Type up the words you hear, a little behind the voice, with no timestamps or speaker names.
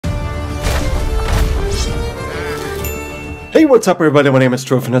Hey, what's up everybody, my name is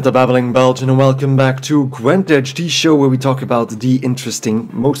Trophinut, the Babbling Belgian, and welcome back to GwentEdge, the show where we talk about the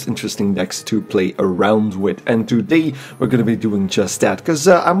most interesting decks to play around with. And today we're going to be doing just that, because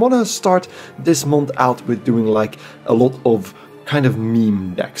I want to start this month out with doing like a lot of kind of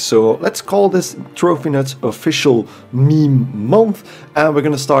meme decks. So let's call this Trophinut's official meme month, and we're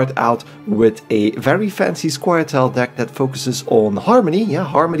going to start out with a very fancy scoia'tael deck that focuses on harmony. Yeah,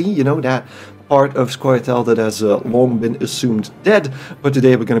 harmony, you know, that part of scoia'tael that has long been assumed dead, but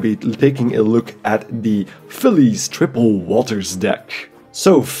today we're going to be taking a look at the Fillie Triple Waters deck.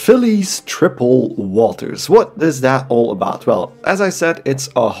 So, Fillie Triple Waters, what is that all about? Well, as I said, it's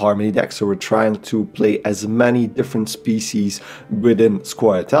a harmony deck, so we're trying to play as many different species within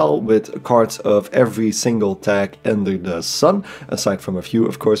scoia'tael with cards of every single tag under the sun, aside from a few,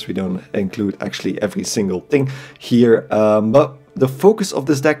 of course. We don't include actually every single thing here, but the focus of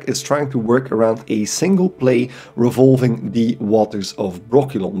this deck is trying to work around a single play revolving the Waters of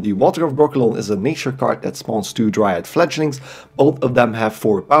Brokilon. The Water of Brokilon is a nature card that spawns 2 Dryad fledglings. Both of them have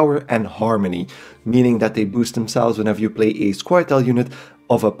 4 power and harmony, meaning that they boost themselves whenever you play a scoia'tael unit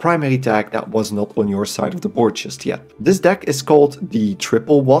of a primary tag that was not on your side of the board just yet. This deck is called the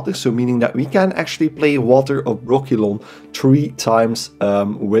Triple Waters, so meaning that we can actually play Water of Brokilon 3 times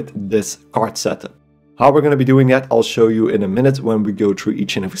with this card setup. How we're going to be doing that, I'll show you in a minute when we go through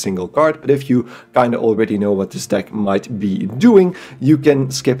each and every single card, but if you kind of already know what this deck might be doing, you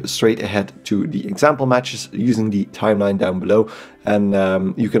can skip straight ahead to the example matches using the timeline down below, and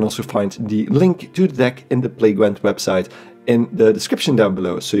you can also find the link to the deck in the Play Gwent website in the description down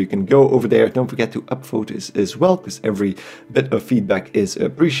below, so you can go over there. Don't forget to upvote as well, because every bit of feedback is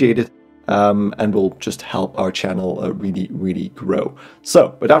appreciated. And will just help our channel really grow.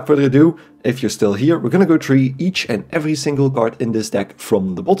 So, without further ado, if you're still here, we're going to go through each and every single card in this deck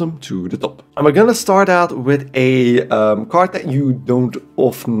from the bottom to the top. And we're going to start out with a card that you don't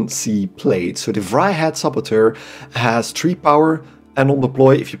often see played. So the Dryad Saboteur has 3 power, and on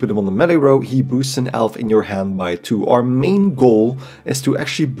deploy, if you put him on the melee row, he boosts an elf in your hand by 2. Our main goal is to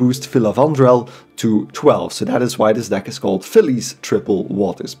actually boost Fillie to 12, so that is why this deck is called Fillie's Triple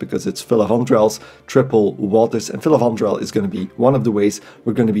Waters, because it's Fillie Triple Waters, and Fillie is going to be one of the ways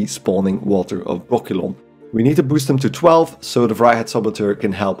we're going to be spawning Water of Brokilon. We need to boost him to 12, so the Dryad Saboteur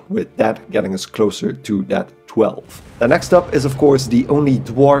can help with that, getting us closer to that 12. The next up is of course the only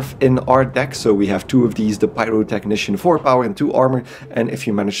dwarf in our deck, so we have 2 of these, the Pyrotechnician 4 power and 2 armor, and if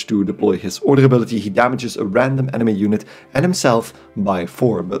you manage to deploy his order ability, he damages a random enemy unit and himself by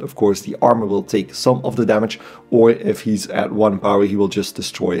 4, but of course the armor will take some of the damage, or if he's at 1 power he will just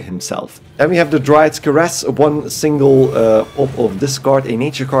destroy himself. Then we have the Dryad's Caress, one single pop of this card, a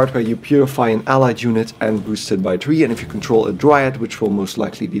nature card where you purify an allied unit and boost it by 3, and if you control a Dryad, which will most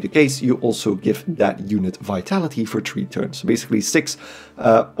likely be the case, you also give that unit vitality for 3 turns. So basically 6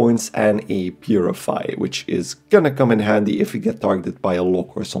 points and a purify, which is gonna come in handy if we get targeted by a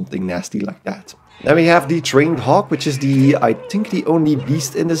lock or something nasty like that. Then we have the Trained Hawk, which is I think the only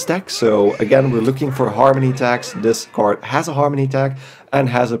beast in this deck. So again, we're looking for harmony tags. This card has a harmony tag and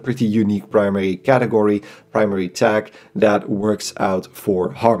has a pretty unique primary tag that works out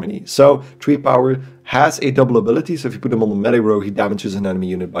for harmony. So 3 power, has a double ability, so if you put him on the melee row, he damages an enemy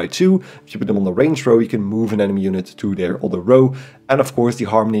unit by 2. If you put him on the range row, you can move an enemy unit to their other row. And of course, the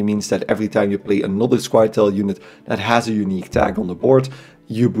harmony means that every time you play another scoia'tael unit that has a unique tag on the board,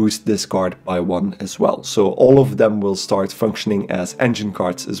 you boost this card by 1 as well. So all of them will start functioning as engine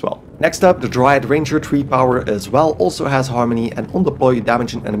cards as well. Next up, the Dryad Ranger 3 power as well, also has harmony, and on deploy you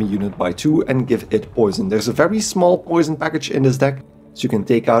damage an enemy unit by 2 and give it poison. There's a very small poison package in this deck, so you can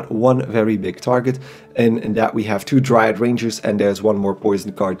take out 1 very big target, and in that we have 2 Dryad Rangers, and there's 1 more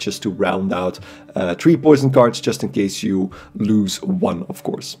poison card just to round out 3 poison cards, just in case you lose 1, of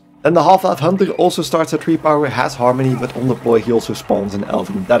course. Then the Half-Elf Hunter also starts at 3 power, has harmony, but on deploy he also spawns an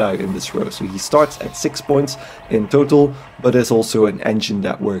Elven Deadeye in this row. So he starts at 6 points in total, but is also an engine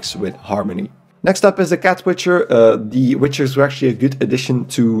that works with harmony. Next up is the Cat Witcher. The Witchers were actually a good addition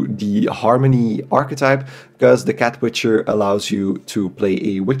to the Harmony archetype, because the Cat Witcher allows you to play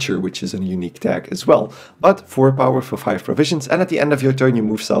a Witcher, which is a unique tag as well. But 4 power for 5 provisions, and at the end of your turn you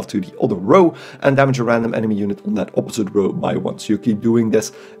move yourself to the other row and damage a random enemy unit on that opposite row by 1. So you keep doing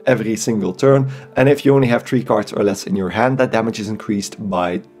this every single turn, and if you only have 3 cards or less in your hand, that damage is increased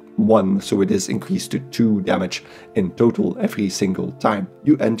by 1, so it is increased to 2 damage in total every single time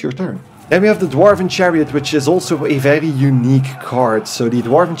you end your turn. Then we have the Dwarven Chariot, which is also a very unique card. So the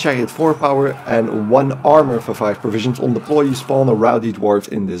Dwarven Chariot 4 power and 1 armor for 5 provisions. On deploy you spawn a Rowdy Dwarf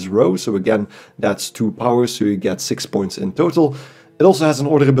in this row, so again that's 2 power, so you get 6 points in total. It also has an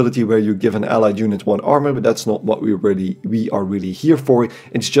order ability where you give an allied unit 1 armor, but that's not what we are really here for.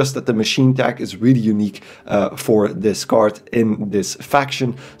 It's just that the machine tag is really unique for this card in this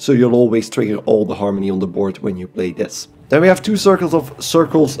faction, so you'll always trigger all the harmony on the board when you play this. Then we have 2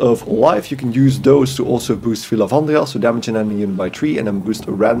 circles of life. You can use those to also boost Fillie, so damage an enemy unit by 3 and then boost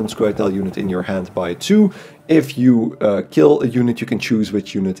a random scoia'tael unit in your hand by 2. If you kill a unit, you can choose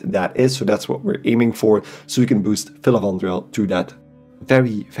which unit that is, so that's what we're aiming for, so you can boost Fillie to that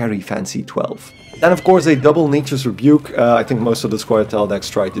very, very fancy 12. Then of course a double Nature's Rebuke. I think most of the scoia'tael decks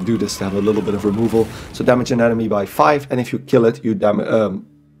try to do this to have a little bit of removal. So damage an enemy by 5, and if you kill it,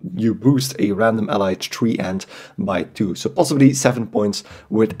 you boost a random allied 3 ant by 2. So possibly 7 points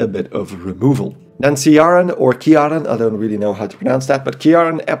with a bit of removal. Then Ciaran or Ciaran, I don't really know how to pronounce that, but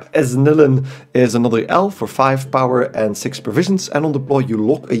Ciaran ep Esnillen is another elf for 5 power and 6 provisions, and on deploy you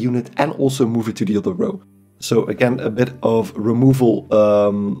lock a unit and also move it to the other row. So again, a bit of removal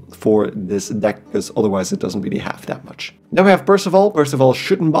for this deck, because otherwise it doesn't really have that much. Then we have Percival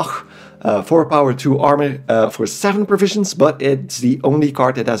Schuttenbach, 4 power, 2 armor for 7 provisions, but it's the only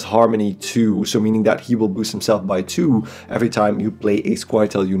card that has Harmony 2, so meaning that he will boost himself by 2 every time you play a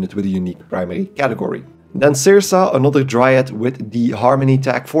scoia'tael unit with a unique primary category. Then Cirsa, another Dryad with the Harmony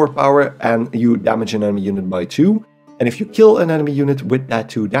tag, 4 power, and you damage an enemy unit by 2. And if you kill an enemy unit with that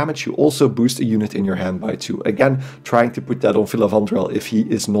 2 damage, you also boost a unit in your hand by 2. Again, trying to put that on Fillie if he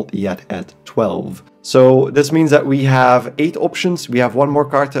is not yet at 12. So this means that we have 8 options. We have one more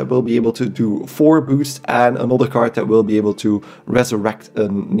card that will be able to do 4 boost and another card that will be able to resurrect a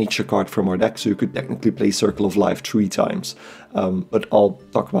nature card from our deck. So you could technically play Circle of Life 3 times. But I'll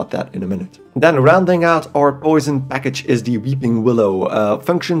talk about that in a minute. Then rounding out our poison package is the Weeping Willow.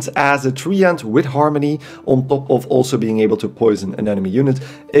 Functions as a 3-ant with Harmony on top of also being able to poison an enemy unit.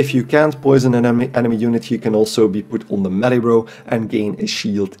 If you can't poison an enemy unit, he can also be put on the melee row and gain a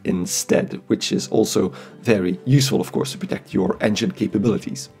shield instead, which is also very useful, of course, to protect your engine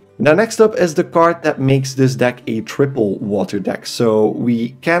capabilities. Now next up is the card that makes this deck a triple water deck. So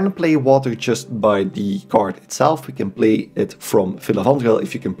we can play water just by the card itself. We can play it from Fillie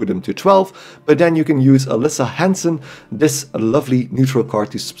if you can put him to 12, but then you can use Alyssa Hansen, this lovely neutral card,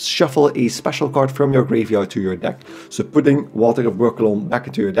 to shuffle a special card from your graveyard to your deck. So putting Water of Brooklyn back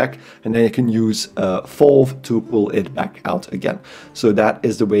into your deck, and then you can use Volve to pull it back out again. So that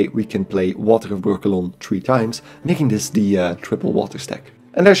is the way we can play Water of Brooklyn 3 times, making this the triple water deck.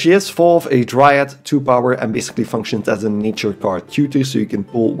 And there she is, Volve, a Dryad, 2 power, and basically functions as a nature card tutor, so you can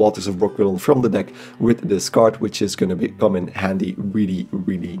pull Waters of Brooklyn from the deck with this card, which is going to come in handy really,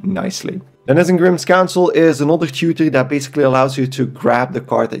 really nicely. And Isengrim's Council is another tutor that basically allows you to grab the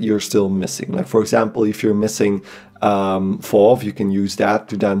card that you're still missing. Like for example, if you're missing Volve, you can use that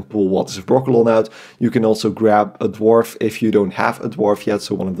to then pull Waters of Brooklyn out. You can also grab a dwarf if you don't have a dwarf yet,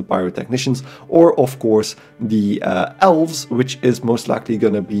 so one of the pyrotechnicians, or of course the elves, which is most likely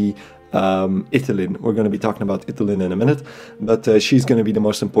going to be Italin. We're going to be talking about Italin in a minute, but she's going to be the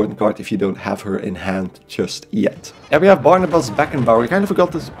most important card if you don't have her in hand just yet. And we have Barnabas Beckenbauer. I kind of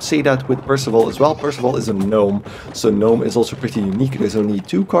forgot to say that with Percival as well. Percival is a gnome, so gnome is also pretty unique. There's only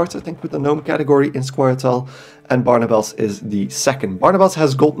 2 cards, I think, with the gnome category in scoia'tael, and Barnabas is the second. Barnabas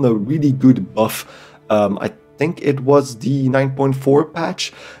has gotten a really good buff. I think it was the 9.4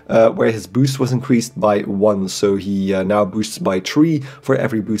 patch where his boost was increased by 1, so he now boosts by 3 for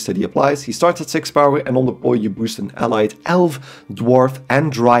every boost that he applies. He starts at 6 power, and on the board you boost an allied elf, dwarf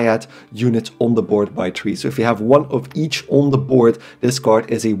and dryad unit on the board by 3. So if you have one of each on the board, this card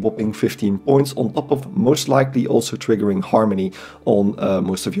is a whopping 15 points, on top of most likely also triggering Harmony on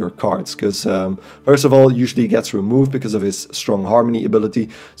most of your cards, because first of all usually gets removed because of his strong Harmony ability.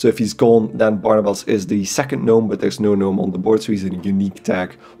 So if he's gone, then Barnabas is the second gnome, but there's no gnome on the board, so he's a unique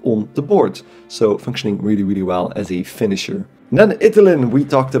tag on the board. So functioning really, really well as a finisher. And then Italin, we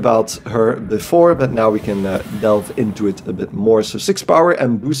talked about her before, but now we can delve into it a bit more. So 6 power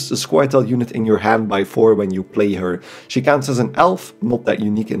and boosts a scoia'tael unit in your hand by 4 when you play her. She counts as an elf, not that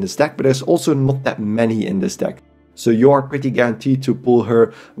unique in this deck, but there's also not that many in this deck. So you are pretty guaranteed to pull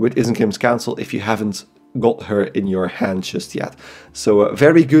her with Isengrim's Council if you haven't got her in your hand just yet. So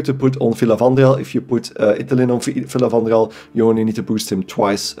very good to put on Fillie. If you put Italin on Fillie, you only need to boost him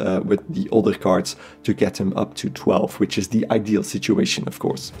twice with the other cards to get him up to 12, which is the ideal situation, of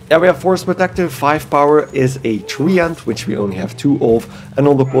course. Yeah, we have Force Protector, 5 power, is a 3-ant, which we only have 2 of, and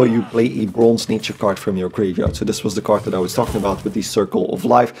on the board you play a bronze nature card from your graveyard. So this was the card that I was talking about with the Circle of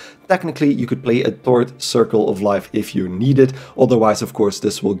Life. Technically, you could play a 3rd Circle of Life if you need it. Otherwise, of course,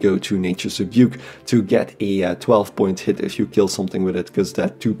 this will go to Nature's Rebuke to get get a 12-point hit if you kill something with it, because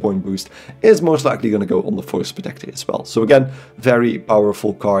that 2-point boost is most likely going to go on the Forest Protector as well. So again, very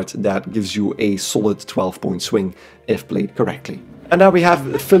powerful card that gives you a solid 12-point swing if played correctly. And now we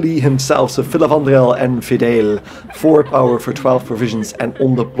have Fillie himself, so Fillie and Fidel, 4 power for 12 provisions, and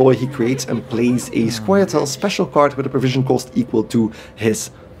on deploy he creates and plays a scoia'tael special card with a provision cost equal to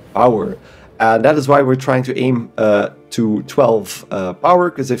his power. And that is why we're trying to aim to 12 power,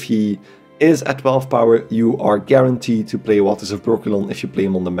 because if he is at 12 power, you are guaranteed to play Waters of Brokilon if you play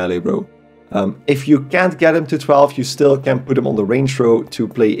him on the melee row. If you can't get him to 12, you still can put him on the range row to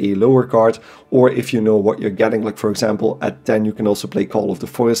play a lower card, or if you know what you're getting, like for example at 10 you can also play Call of the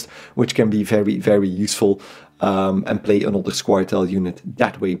Forest, which can be very, very useful, and play another scoia'tael unit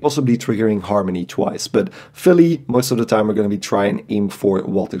that way, possibly triggering Harmony twice. But Fillie, most of the time we're going to be trying to aim for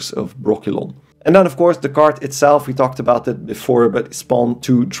Waters of Brokilon. And then of course the card itself, we talked about it before, but spawn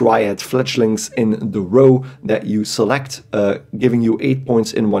 2 Dryad fledglings in the row that you select, giving you 8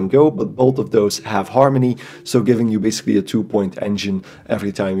 points in one go, but both of those have Harmony, so giving you basically a 2-point engine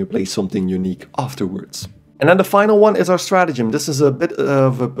every time you play something unique afterwards. And then the final one is our stratagem. This is a bit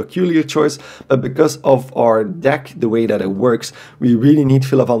of a peculiar choice, but because of our deck, the way that it works, we really need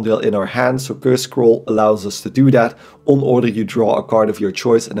Fillie in our hand, so Curse Scroll allows us to do that. On order, you draw a card of your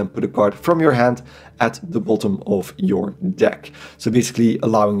choice and then put a card from your hand at the bottom of your deck. So basically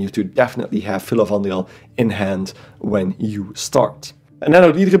allowing you to definitely have Fillie in hand when you start. And then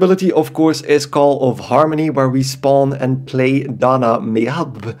our leader ability, of course, is Call of Harmony, where we spawn and play Dana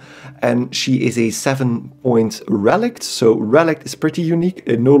Meab. And she is a 7-point relic. So relic is pretty unique,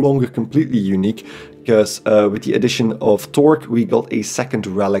 no longer completely unique, because with the addition of Torque, we got a second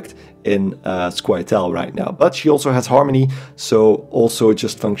relic in scoia'tael right now. But she also has Harmony, so also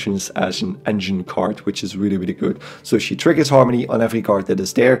just functions as an engine card, which is really, really good. So she triggers Harmony on every card that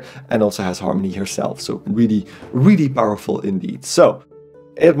is there, and also has Harmony herself. So really, really powerful indeed. So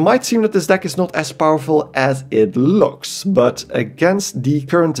it might seem that this deck is not as powerful as it looks, but against the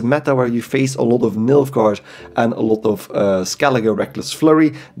current meta where you face a lot of Nilfgaard and a lot of Skellige Reckless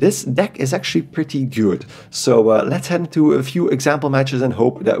Flurry, this deck is actually pretty good. So let's head into a few example matches and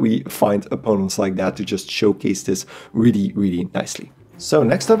hope that we find opponents like that to just showcase this really, really nicely. So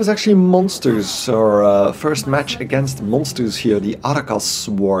next up is actually Monsters, our first match against Monsters here, the Arachas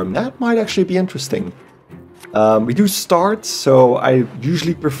Swarm. That might actually be interesting. We do start, so I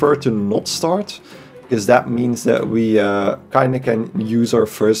usually prefer to not start, because that means that we kind of can use our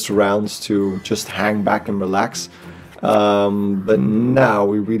first rounds to just hang back and relax. But now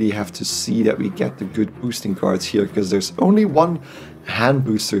we really have to see that we get the good boosting cards here, because there's only one hand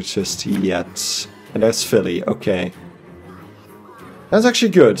booster just yet, and that's Fillie. Okay. That's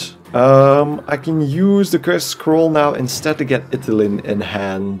actually good. I can use the Curse Scroll now instead to get Italin in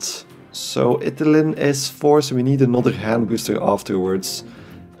hand. So Italin is 4, so we need another hand booster afterwards.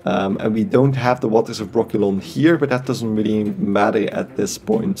 And we don't have the Waters of Brokilon here, but that doesn't really matter at this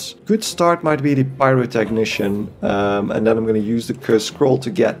point. Good start might be the Pyrotechnician, and then I'm going to use the Curse Scroll to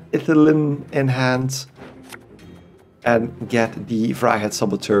get Italin in hand. And get the Dryad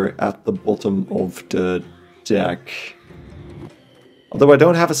Saboteur at the bottom of the deck. Although I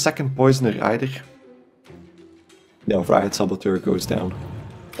don't have a second Poisoner either. No, Dryad Saboteur goes down.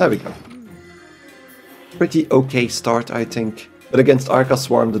 There we go. Pretty okay start, I think. But against Arachas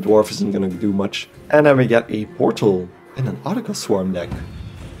Swarm, the Dwarf isn't going to do much. And then we get a Portal in an Arachas Swarm deck.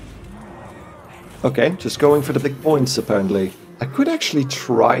 Okay, just going for the big points, apparently. I could actually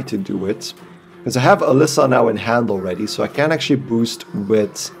try to do it. Because I have Alyssa now in hand already, so I can actually boost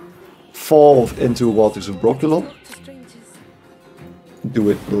with Fall into Waters of Brokilon. Do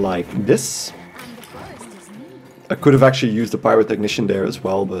it like this. I could have actually used the Pyrotechnician there as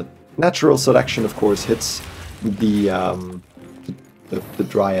well, but Natural Selection, of course, hits the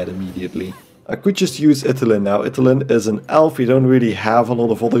Dryad immediately. I could just use Italin now. Italin is an elf. We don't really have a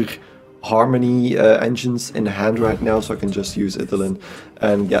lot of other Harmony engines in hand right now, so I can just use Italin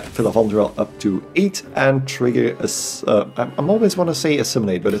and get Fillie up to 8 and trigger a... I'm always want to say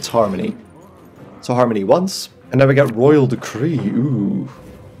Assimilate, but it's Harmony. So Harmony once, and then we get Royal Decree. Ooh.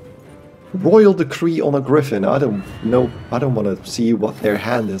 Royal Decree on a Griffin. I don't know. I don't want to see what their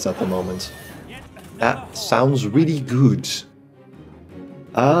hand is at the moment. That sounds really good.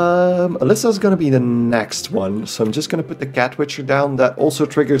 Alyssa's gonna be the next one, so I'm just gonna put the Cat Witcher down. That also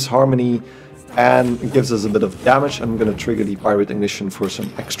triggers Harmony and gives us a bit of damage. I'm gonna trigger the Pyrotechnician for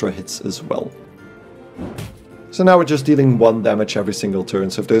some extra hits as well. So now we're just dealing 1 damage every single turn.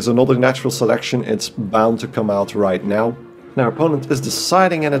 So if there's another Natural Selection, it's bound to come out right now. Now our opponent is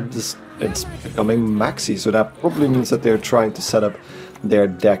deciding, and it's becoming maxi, so that probably means that they're trying to set up their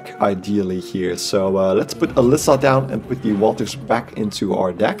deck ideally here. So let's put Alyssa down and put the Waters back into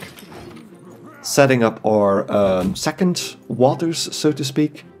our deck. Setting up our second Waters, so to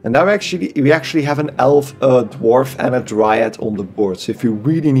speak. And now we actually have an Elf, a Dwarf and a Dryad on the board. So if you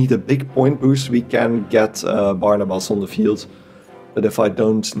really need a big point boost, we can get Barnabas on the field. But if I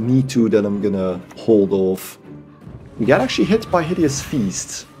don't need to, then I'm gonna hold off. We got actually hit by Hideous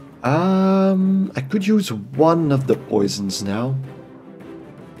Feast. I could use one of the poisons now.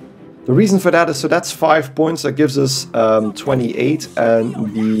 The reason for that is, so that's 5 points, that gives us 28, and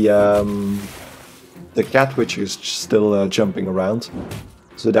the Cat Witcher is still jumping around.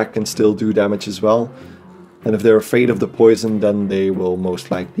 So that can still do damage as well. And if they're afraid of the poison, then they will most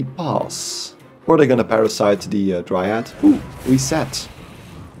likely pass. Or they're gonna parasite the Dryad. Ooh, reset.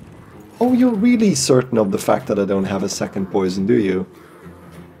 Oh, you're really certain of the fact that I don't have a second poison, do you?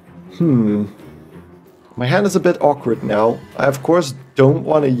 My hand is a bit awkward now. I of course don't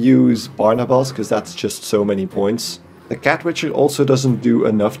want to use Barnabas because that's just so many points. The Cat Witcher also doesn't do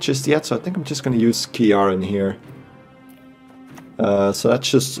enough just yet, so I think I'm just going to use Kiaran here. So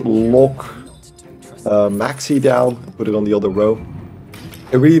let's just lock Maxi down and put it on the other row.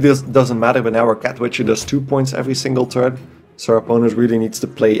 It really doesn't matter, but now our Cat Witcher does 2 points every single turn. So our opponent really needs to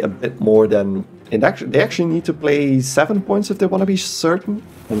play a bit more than... They actually need to play 7 points if they want to be certain.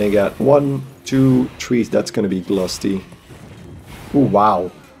 And they get 1, 2, 3. That's going to be Glusty. Ooh,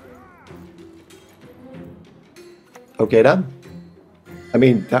 wow. Okay then. I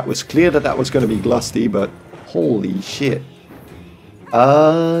mean, that was clear that that was going to be Glusty, but holy shit.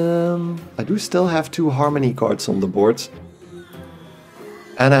 I do still have 2 Harmony cards on the board.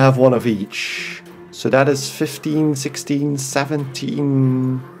 And I have 1 of each. So that is 15, 16,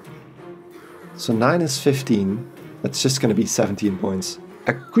 17... So 9 is 15. That's just going to be 17 points.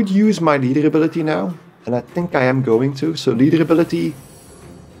 I could use my leader ability now. And I think I am going to. So leader ability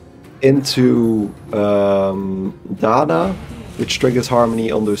into Dana, which triggers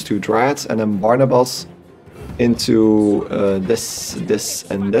Harmony on those 2 Dryads. And then Barnabas into this,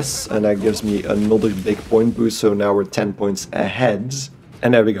 and this. And that gives me another big point boost. So now we're 10 points ahead.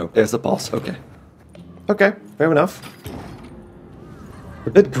 And there we go. There's the pass. Okay. Okay, fair enough. A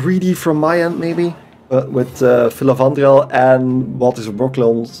bit greedy from my end, maybe, but with Philavandriel and Waters of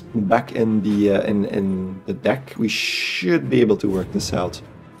Brooklyn back in the deck, we should be able to work this out.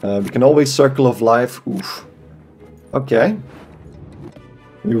 We can always Circle of Life. Oof. Okay.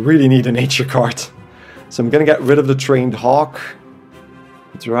 We really need a nature card, so I'm gonna get rid of the Trained Hawk.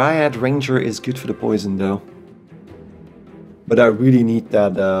 Dryad Ranger is good for the poison, though, but I really need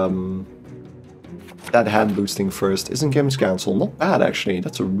that. That hand boosting first. Isn't Games Council not bad, actually?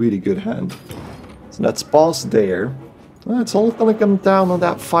 That's a really good hand. So that's paused there. It's all gonna come down on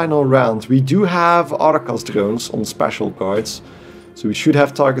that final round. We do have Arachas drones on special cards, so we should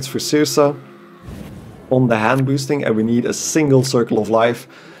have targets for Circe on the hand boosting, and we need a single Circle of Life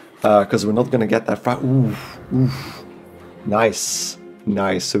because we're not gonna get that far. Oof, oof. Nice,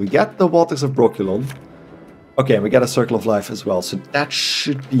 nice. So we get the Waters of Brooklyn. Okay, we get a Circle of Life as well, so that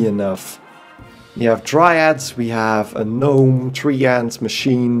should be enough. We have Dryads, we have a Gnome, Tree Ant,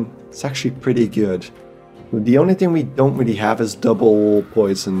 Machine. It's actually pretty good. The only thing we don't really have is double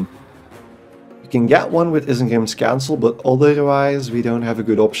poison. We can get one with Isengrim's Cancel, but otherwise we don't have a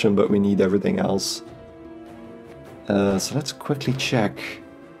good option, but we need everything else. So let's quickly check.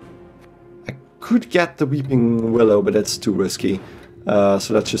 I could get the Weeping Willow, but it's too risky. So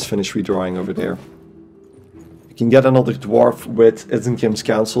let's just finish redrawing over there. We can get another Dwarf with Isengrim's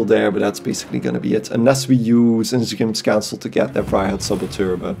Council there, but that's basically going to be it. Unless we use Isengrim's Council to get that Dryad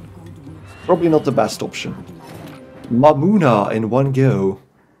Saboteur, but probably not the best option. Mamuna in one go.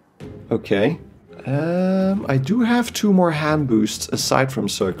 Okay. I do have 2 more hand boosts aside from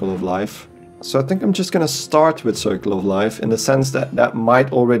Circle of Life. So I think I'm just going to start with Circle of Life, in the sense that that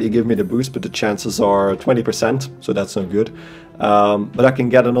might already give me the boost, but the chances are 20%, so that's not good. But I can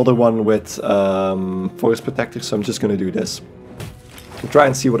get another one with Forest Protector, so I'm just going to do this. We'll try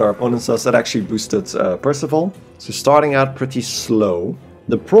and see what our opponent does. That actually boosted Percival. So starting out pretty slow.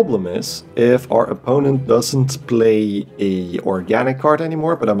 The problem is, if our opponent doesn't play a organic card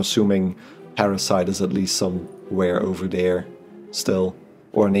anymore, but I'm assuming Parasite is at least somewhere over there still.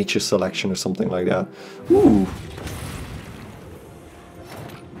 Or a nature selection or something like that. Ooh.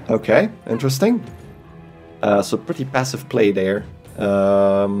 Okay, interesting. So pretty passive play there.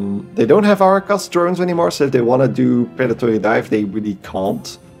 They don't have Arachas drones anymore, so if they want to do Predatory Dive, they really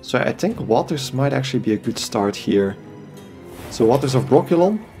can't. So I think Waters might actually be a good start here. So Waters of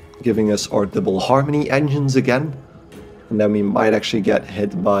Brooklyn, giving us our double Harmony engines again. And then we might actually get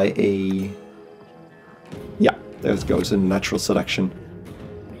hit by a... Yeah, there it goes, a natural selection.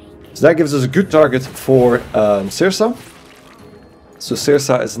 So that gives us a good target for Cirsa. So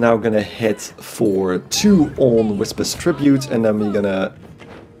Cirsa is now gonna hit for 2 on Whisper's Tribute, and then we're gonna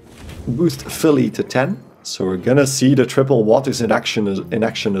boost Fillie to 10. So we're gonna see the Triple Waters in action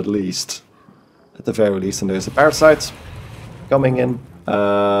at least. At the very least, and there's a Parasite coming in.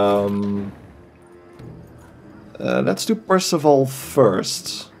 Let's do Percival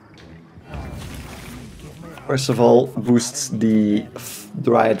first. Percival boosts the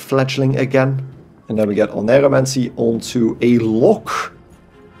Dryad Fledgling again. And then we get Oneromancy onto a lock.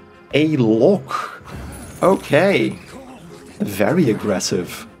 A lock. Okay. Very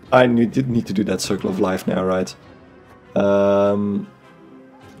aggressive. I need to do that Circle of Life now, right?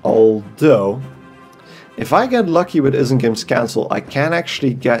 Although, if I get lucky with Isengrim's Cancel, I can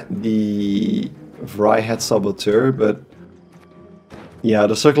actually get the Vryhead Saboteur, but yeah,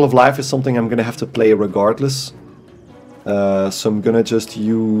 the Circle of Life is something I'm gonna have to play regardless. So I'm gonna just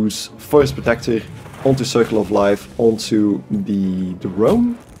use Forest Protector onto Circle of Life, onto the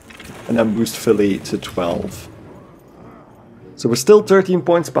drone, and then boost Fillie to 12. So we're still 13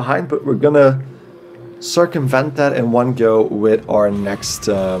 points behind, but we're gonna circumvent that in one go with our next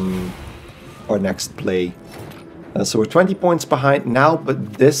play. So we're 20 points behind now,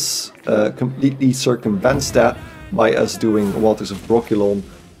 but this completely circumvents that by us doing Waters of Brokilon,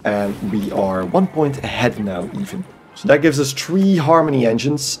 and we are 1 point ahead now even. So that gives us 3 Harmony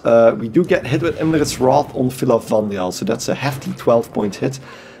engines. We do get hit with Imlerith's Wrath on Filavandriel, so that's a hefty 12-point hit.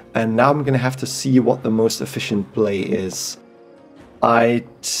 And now I'm gonna have to see what the most efficient play is. I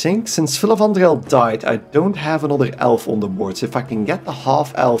think since Filavandriel died, I don't have another elf on the board, so if I can get the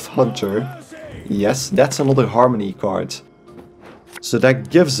half-elf hunter, yes, that's another Harmony card. So that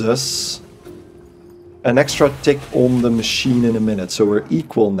gives us an extra tick on the machine in a minute, so we're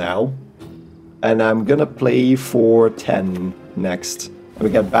equal now. And I'm gonna play for 10 next. And we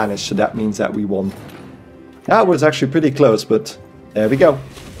get banished, so that means that we won. That was actually pretty close, but there we go.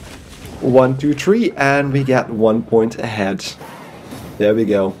 1, 2, 3, and we get 1 point ahead. There we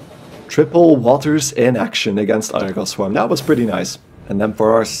go. Triple Waters in action against Arachas Swarm. That was pretty nice. And then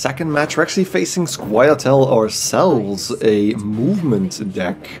for our second match, we're actually facing scoia'tael ourselves, a movement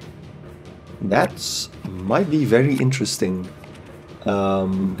deck. That might be very interesting.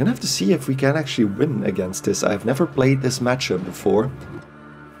 I'm gonna have to see if we can actually win against this. I've never played this matchup before.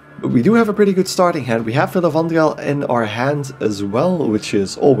 But we do have a pretty good starting hand. We have Filavandriel in our hand as well, which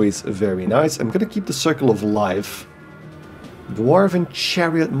is always very nice. I'm gonna keep the Circle of Life. Dwarven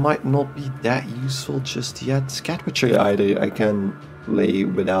Chariot might not be that useful just yet. Scatwitcher either, I can play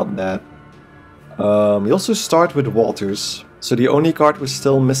without that. We also start with Waters. So the only card we're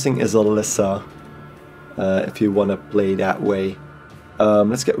still missing is Alyssa. If you want to play that way.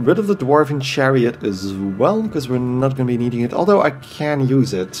 Let's get rid of the Dwarven Chariot as well, because we're not going to be needing it. Although I can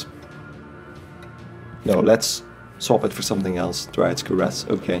use it. No, let's swap it for something else. Dryad's Caress,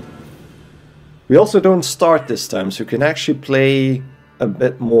 okay. We also don't start this time, so you can actually play a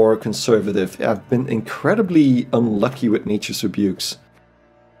bit more conservative. I've been incredibly unlucky with Nature's Rebukes.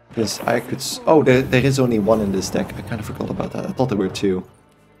 Because I could... Oh, there is only 1 in this deck. I kind of forgot about that. I thought there were 2.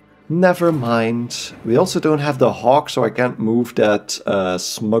 Never mind. We also don't have the Hawk, so I can't move that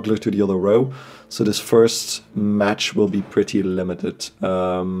Smuggler to the other row. So this first match will be pretty limited.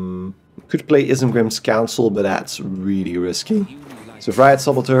 Could play Isengrim's Council, but that's really risky. So Vryhead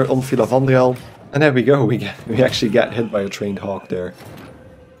Saboteur on Filavandriel. And there we go, we actually get hit by a Trained Hawk there.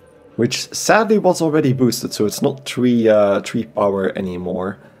 Which sadly was already boosted, so it's not 3 power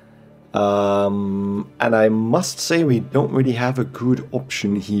anymore. And I must say we don't really have a good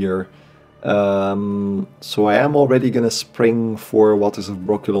option here. So I am already gonna spring for Waters of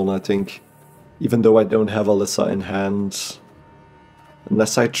Brokilon, I think. Even though I don't have Alyssa in hand.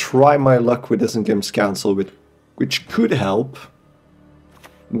 Unless I try my luck with Isengrim's Council, which could help.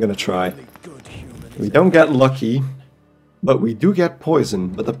 I'm gonna try. We don't get lucky, but we do get poison,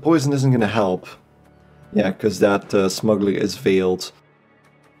 but the poison isn't gonna help. Yeah, because that Smuggler is veiled.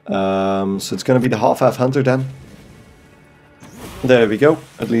 So it's gonna be the half-elf hunter then. There we go,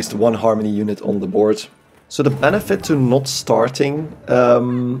 at least 1 Harmony unit on the board. So the benefit to not starting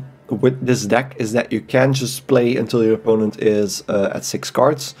with this deck is that you can just play until your opponent is at 6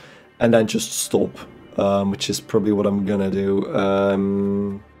 cards, and then just stop. Which is probably what I'm gonna do.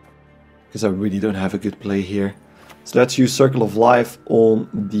 Because I really don't have a good play here. So let's use Circle of Life on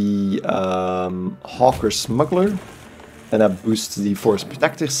the Hawker Smuggler. And that boosts the Forest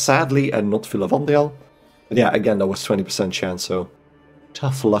Protector, sadly, and not Filavandriel. But yeah, again, that was 20% chance, so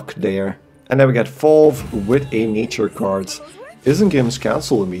tough luck there. And then we get Volve with a nature card. Isengrim's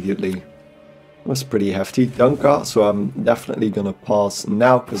Council immediately. Was pretty hefty. Danka, so I'm definitely gonna pass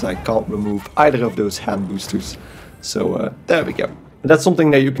now because I can't remove either of those hand boosters. So there we go. And that's something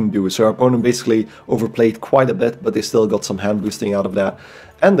that you can do. So our opponent basically overplayed quite a bit, but they still got some hand boosting out of that.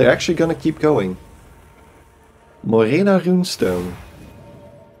 And they're actually gonna keep going. Morena Runestone.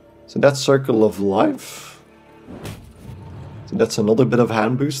 So that's Circle of Life. So that's another bit of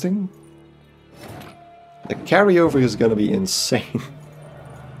hand boosting. The carryover is gonna be insane.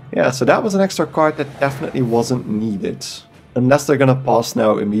 Yeah, so that was an extra card that definitely wasn't needed. Unless they're gonna pass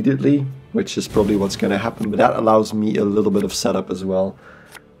now immediately, which is probably what's gonna happen, but that allows me a little bit of setup as well.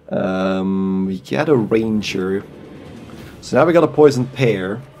 We get a Ranger. So now we got a Poisoned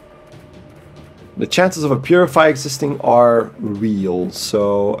Pear. The chances of a Purify existing are real,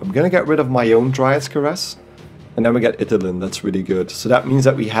 so I'm gonna get rid of my own Dryad's Caress. And then we get Italin, that's really good. So that means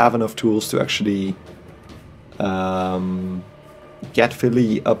that we have enough tools to actually get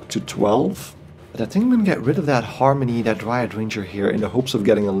Fillie up to 12. But I think I'm gonna get rid of that Harmony, that Dryad Ranger here, in the hopes of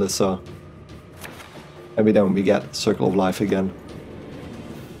getting Alyssa. And we get Circle of Life again.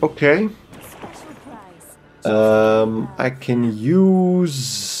 Okay. I can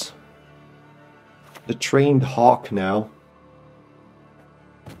use the Trained Hawk now.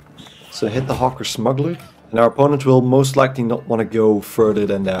 So hit the Hawker Smuggler. And our opponent will most likely not want to go further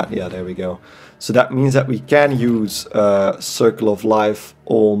than that. Yeah, there we go. So that means that we can use Circle of Life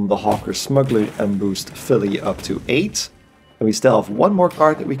on the Hawker Smuggler and boost Fillie up to 8. And we still have one more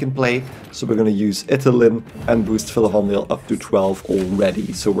card that we can play. So we're going to use Italin and boost Philavandel up to 12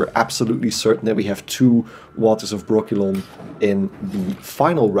 already. So we're absolutely certain that we have 2 Waters of Brokilon in the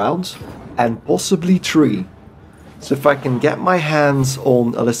final round. And possibly 3. So if I can get my hands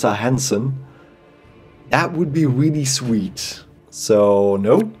on Alyssa Hansen, that would be really sweet. So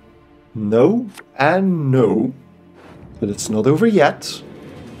no, no, and no. But it's not over yet.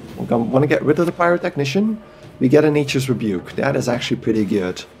 I want to get rid of the Pyrotechnician. We get a Nature's Rebuke. That is actually pretty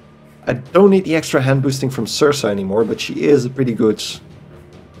good. I don't need the extra hand boosting from Sursa anymore, but she is a pretty good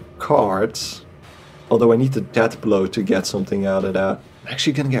card. Although I need the Death Blow to get something out of that. I'm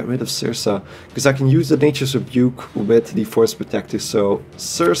actually going to get rid of Sursa, because I can use the Nature's Rebuke with the Force Protector. So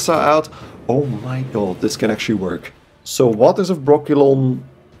Sursa out. Oh my god, this can actually work. So Waters of Brokilon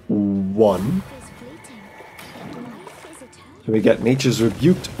 1. So we get Nature's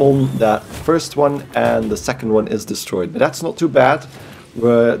Rebuked on that first one, and the second one is destroyed. But that's not too bad.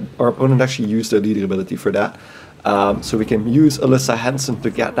 Our opponent actually used their leader ability for that. So we can use Alyssa Hansen to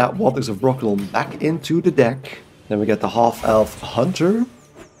get that Waters of Brokilon back into the deck. Then we get the Half-Elf Hunter.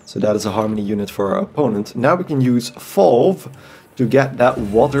 So that is a Harmony unit for our opponent. Now we can use Fauve to get that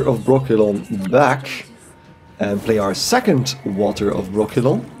Water of Brokilon back. And play our second Water of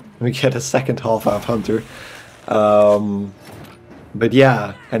Brokilon. We get a second Half-Elf Hunter. But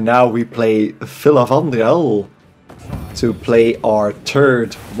yeah, and now we play Philavandel to play our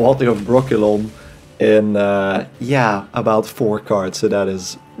third Water of Brokilon in, yeah, about 4 cards. So that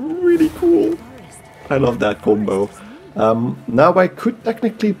is really cool. I love that combo. Now I could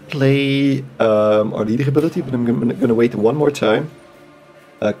technically play our leader ability, but I'm going to wait one more time.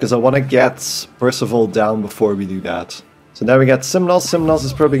 Because I want to get Percival down before we do that. So now we got Simnos. Simnos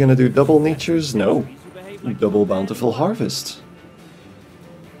is probably going to do double natures. No. Double Bountiful Harvest.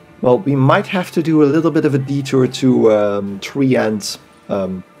 Well, we might have to do a little bit of a detour to the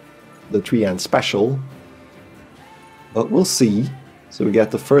 3-end special. But we'll see. So we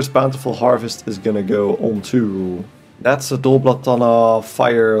get the first Bountiful Harvest is going to go on to... That's a Dolblatana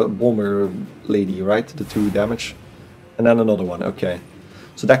Fire Bomber Lady, right? The 2 damage. And then another one, okay.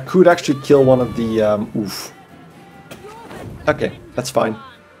 So that could actually kill one of the... oof. Okay, that's fine.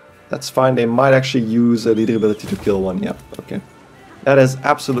 That's fine, they might actually use a leader ability to kill one, yeah, okay. That is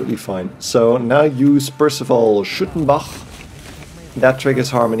absolutely fine. So now use Percival Schuttenbach. That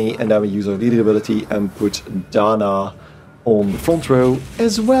triggers Harmony, and then we use our leader ability and put Dana on the front row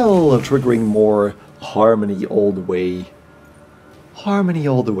as well, triggering more Harmony all the way. Harmony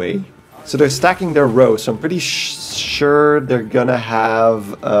all the way. So they're stacking their row, so I'm pretty sure they're gonna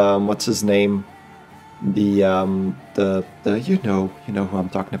have, what's his name? The you know who I'm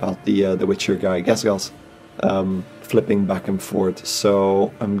talking about, the Witcher guy, Gesgals, flipping back and forth.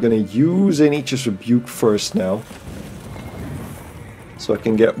 So I'm gonna use a Nature's Rebuke first now, so I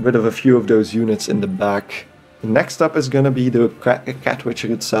can get rid of a few of those units in the back. Next up is gonna be the Cat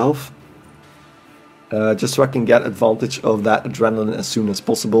Witcher itself, just so I can get advantage of that adrenaline as soon as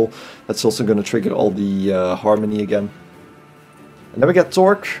possible. That's also gonna trigger all the Harmony again. And then we get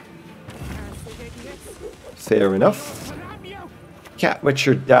Torque. Fair enough. Cat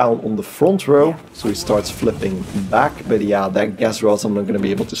Witcher down on the front row, so he starts flipping back. But yeah, that Gas Rods I'm not going to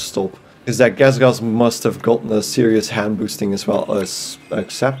be able to stop Because that Gesgas must have gotten a serious hand boosting as well,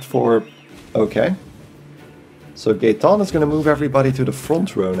 except for... Okay. So Gaetan is going to move everybody to the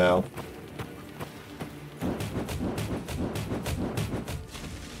front row now.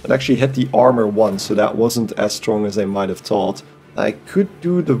 It actually hit the armor once, so that wasn't as strong as I might have thought. I could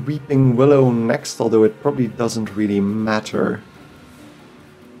do the Weeping Willow next, although it probably doesn't really matter.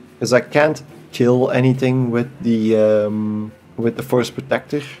 Because I can't kill anything with the Forest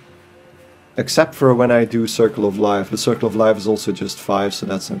Protector. Except for when I do Circle of Life. The Circle of Life is also just 5, so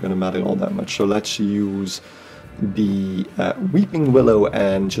that's not going to matter all that much. So let's use the Weeping Willow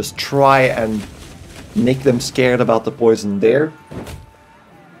and just try and make them scared about the poison there.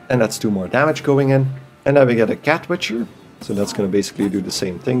 And that's 2 more damage going in. And now we get a Cat Witcher. So that's going to basically do the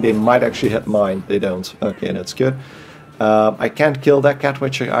same thing. They might actually hit mine. They don't. Okay, that's good. I can't kill that Cat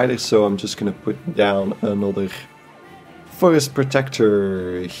Witcher either, so I'm just going to put down another Forest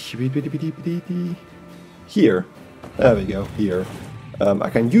Protector here. There we go, here. I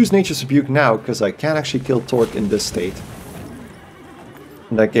can use Nature's Rebuke now, because I can actually kill Torque in this state.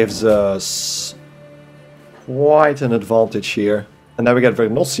 And that gives us quite an advantage here. And now we get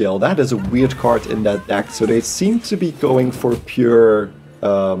Vernociel. That is a weird card in that deck, so they seem to be going for pure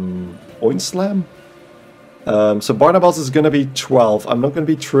Oinslam. So Barnabas is going to be 12. I'm not going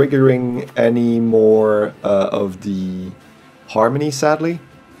to be triggering any more of the Harmony, sadly.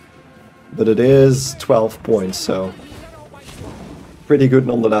 But it is 12 points, so pretty good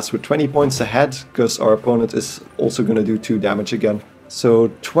nonetheless. With 20 points ahead, because our opponent is also going to do 2 damage again. So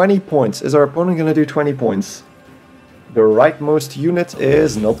 20 points. Is our opponent going to do 20 points? The rightmost unit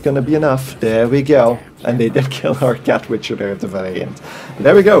is not going to be enough. There we go. And they did kill our Cat Witcher there at the very end.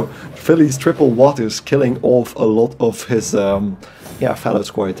 There we go. Fillie's Triple Waters killing off a lot of his fellow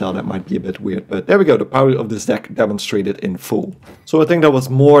scoia'tael. That might be a bit weird, but there we go. The power of this deck demonstrated in full. So I think that was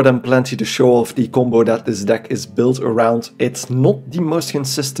more than plenty to show off the combo that this deck is built around. It's not the most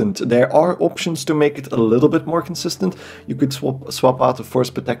consistent. There are options to make it a little bit more consistent. You could swap out the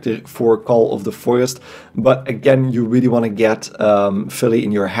Forest Protector for Call of the Forest, but again, you really want to get Fillie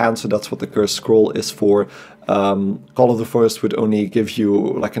in your hand, so that's what the Cursed Scroll is for. Call of the Forest would only give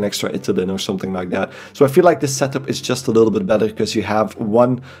you like an extra Italin or something like that. So I feel like this setup is just a little bit better because you have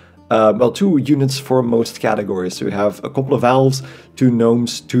 2 units for most categories. So you have a couple of elves, 2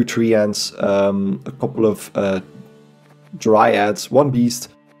 gnomes, 2 treants, a couple of dryads, 1 beast,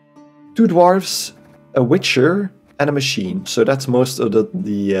 2 dwarves, a witcher, and a machine. So that's most of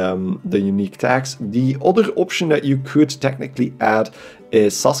the unique tags. The other option that you could technically add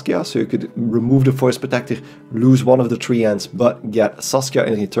is Saskia, so you could remove the Forest Protector, lose one of the treants, but get Saskia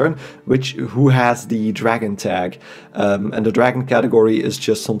in return, who has the dragon tag. And the dragon category is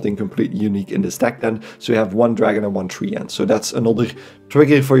just something completely unique in this deck then, so you have 1 dragon and 1 treant. So that's another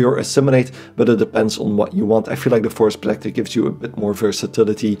trigger for your Assimilate, but it depends on what you want. I feel like the Forest Protector gives you a bit more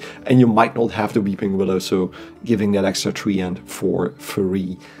versatility, and you might not have the Weeping Willow, so giving that extra treant for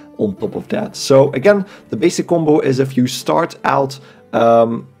free on top of that. So again, the basic combo is if you start out,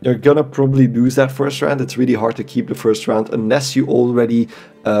 you're gonna probably lose that first round. It's really hard to keep the first round unless you already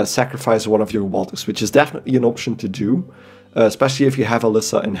sacrifice one of your waters, which is definitely an option to do, especially if you have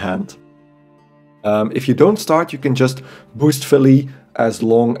Alyssa in hand. If you don't start, you can just boost Fillie as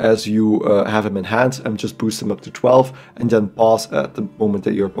long as you have him in hand, and just boost him up to 12, and then pause at the moment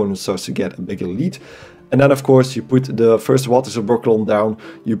that your opponent starts to get a bigger lead. And then of course you put the first Waters of Brokilon down,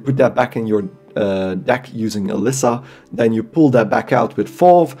 you put that back in your deck using Alyssa, then you pull that back out with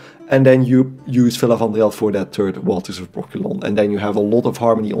Fauve, and then you use Filavandriel for that third Waters of Brokilon, and then you have a lot of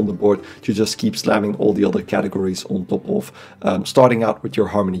Harmony on the board to just keep slamming all the other categories on top of, starting out with your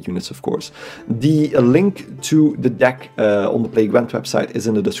Harmony units of course. The link to the deck on the Play Gwent website is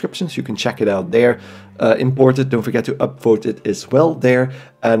in the description, so you can check it out there. Import it, don't forget to upvote it as well there,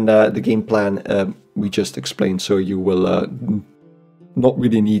 and the game plan we just explained, so you will not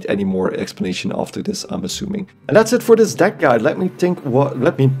really need any more explanation after this, I'm assuming. And that's it for this deck guide. Let me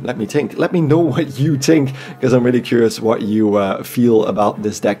know what you think, because I'm really curious what you feel about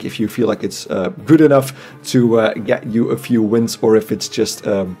this deck, if you feel like it's good enough to get you a few wins, or if it's just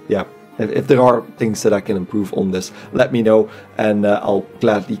if there are things that I can improve on this, let me know, and I'll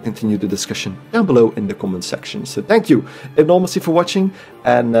gladly continue the discussion down below in the comment section. So thank you enormously for watching,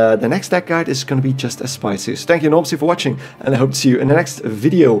 and the next deck guide is going to be just as spicy. So thank you enormously for watching, and I hope to see you in the next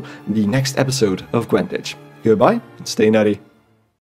video, the next episode of GwentEdge. Goodbye, and stay nutty.